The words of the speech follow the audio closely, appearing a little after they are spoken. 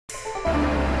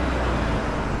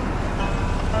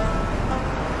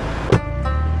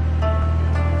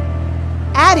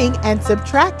adding and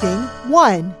subtracting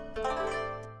 1.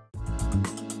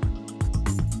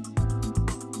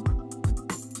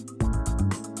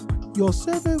 Your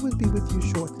server will be with you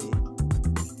shortly.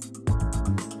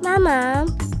 Mama,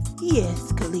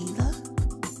 Yes, Kaleela.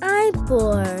 I'm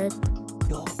bored.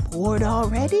 You're bored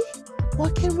already?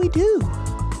 What can we do?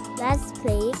 Let's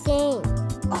play a game.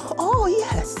 Oh,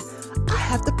 yes. I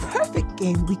have the perfect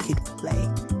game we could play.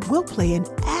 We'll play an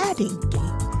adding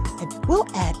game, and we'll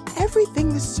add everything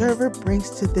the server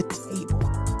brings to the table.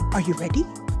 Are you ready?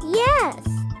 Yes.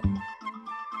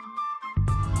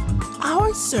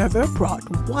 Our server brought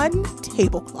 1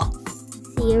 tablecloth.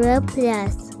 0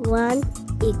 plus 1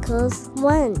 equals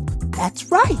 1.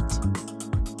 That's right.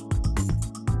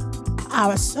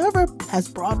 Our server has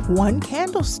brought 1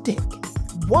 candlestick.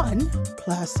 1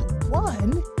 plus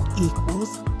 1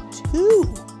 equals 2.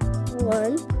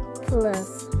 1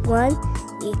 plus 1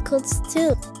 equals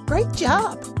 2. Great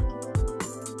job.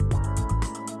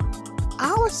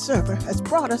 Our server has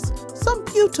brought us some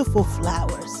beautiful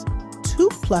flowers. 2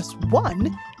 plus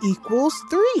 1 equals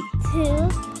 3. 2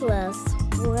 plus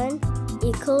 1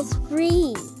 equals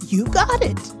 3. You got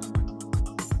it.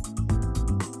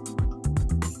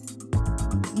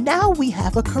 Now we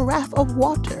have a carafe of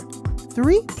water.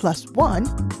 3 plus 1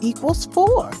 equals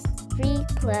 4. 3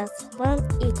 plus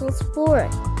 1 equals 4.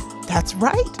 That's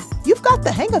right. You've got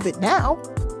the hang of it now.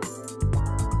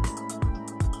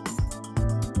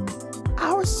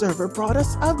 Our server brought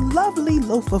us a lovely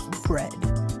loaf of bread.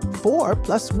 4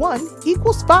 plus 1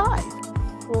 equals 5.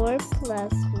 4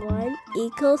 plus 1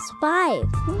 equals 5.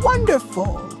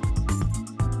 Wonderful.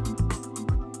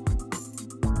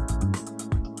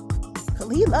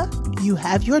 Kaleela, you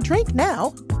have your drink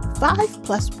now. 5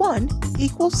 plus 1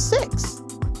 equals 6.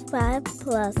 5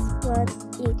 plus 1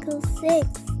 equals 6.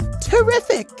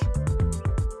 Terrific!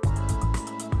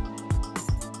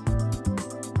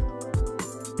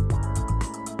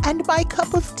 And my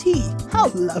cup of tea, how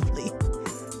lovely.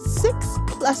 6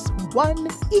 plus 1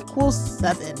 equals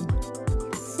 7.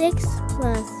 6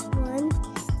 plus 1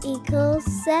 equals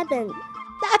 7.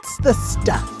 That's the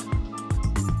stuff.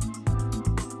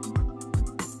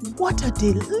 What a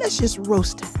delicious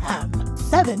roast ham.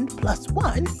 7 plus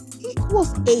 1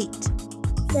 equals 8.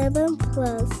 7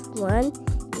 plus 1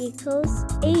 equals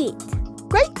 8.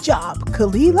 Great job,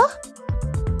 Kaleela.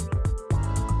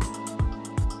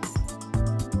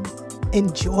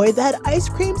 Enjoy that ice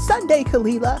cream sundae,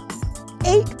 Kaleela.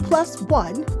 8 plus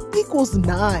 1 equals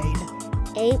 9.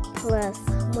 8 plus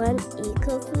 1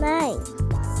 equals 9.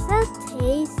 So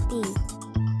tasty.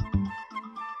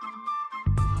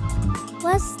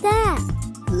 What's that?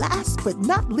 Last but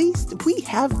not least, we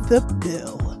have the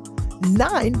bill.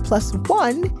 9 plus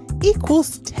 1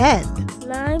 equals 10.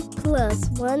 9 plus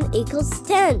 1 equals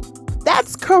 10.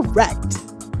 That's correct.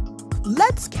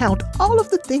 Let's count all of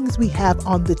the things we have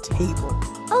on the table.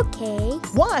 Okay.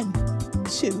 1,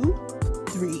 2,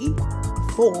 3,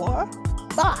 4,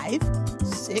 5,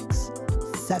 6,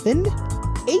 7,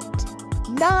 8,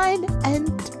 9,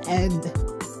 and 10.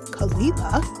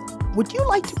 Kaleela, would you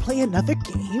like to play another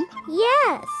game?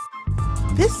 Yes.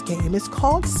 This game is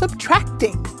called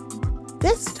Subtracting.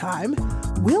 This time,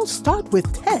 we'll start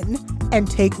with 10 and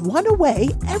take 1 away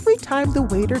every time the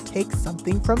waiter takes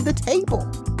something from the table.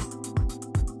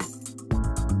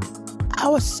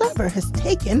 Our server has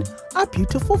taken our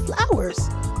beautiful flowers.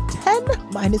 10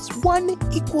 minus 1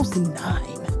 equals 9.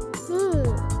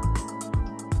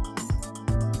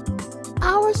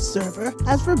 Our server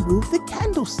has removed the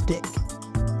candlestick.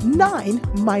 9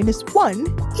 minus 1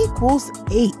 equals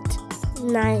 8.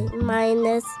 9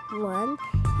 minus 1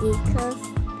 equals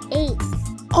 8.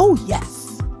 Oh,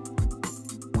 yes.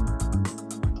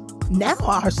 Now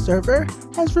our server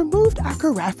has removed our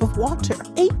carafe of water.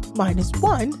 8 minus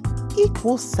 1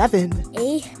 equals 7.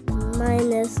 8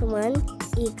 minus 1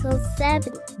 equals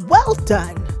 7. Well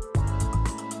done.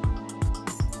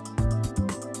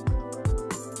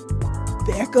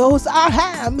 There goes our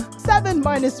ham. 7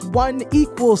 minus 1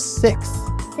 equals 6.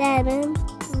 7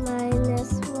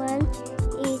 minus 1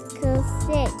 equals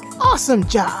 6. Awesome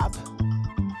job.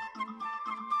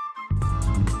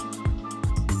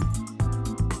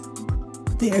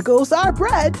 There goes our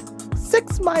bread.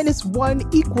 6 minus 1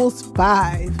 equals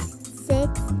 5.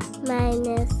 6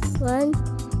 minus 1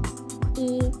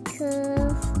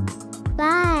 equals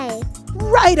 5.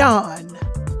 Right on.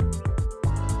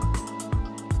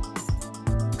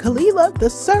 Kaleela, the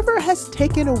server has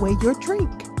taken away your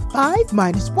drink. 5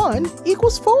 minus 1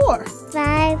 equals 4.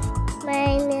 5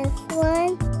 minus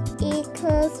 1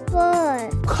 equals 4.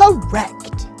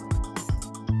 Correct.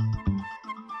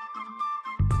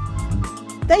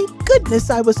 Thank goodness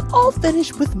I was all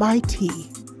finished with my tea.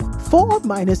 4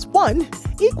 minus 1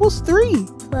 equals 3.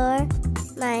 4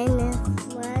 minus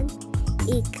 1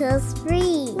 equals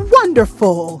 3.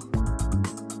 Wonderful!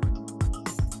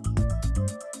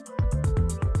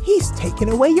 He's taken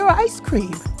away your ice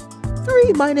cream.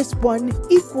 3 minus 1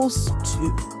 equals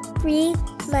 2. 3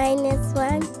 minus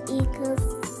 1 equals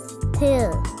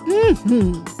 2.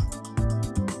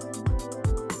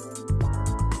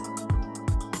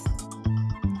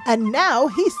 And now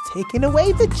he's taken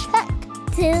away the check.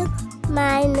 2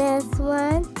 minus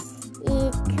 1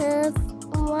 equals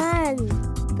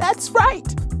 1. That's right.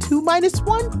 2 minus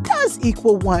 1 does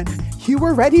equal 1. You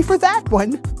were ready for that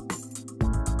one.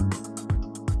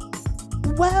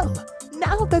 Well,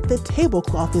 now that the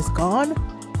tablecloth is gone,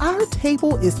 our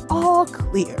table is all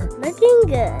clear. Looking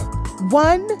good.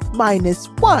 1 minus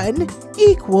 1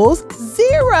 equals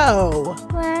 0.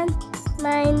 1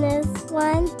 minus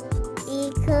 1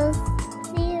 equals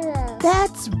 0.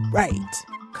 That's right.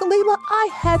 Kaleela, I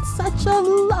had such a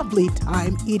lovely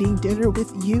time eating dinner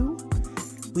with you.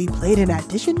 We played an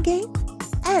addition game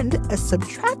and a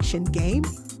subtraction game,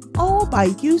 all by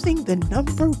using the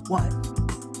number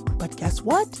 1. But guess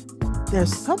what?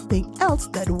 There's something else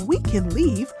that we can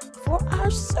leave for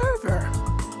our server.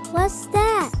 What's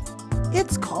that?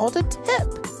 It's called a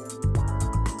tip.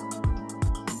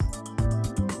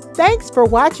 Thanks for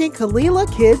watching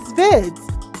Kaleela Kids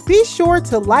Vids. Be sure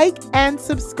to like and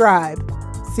subscribe.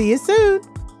 See you soon.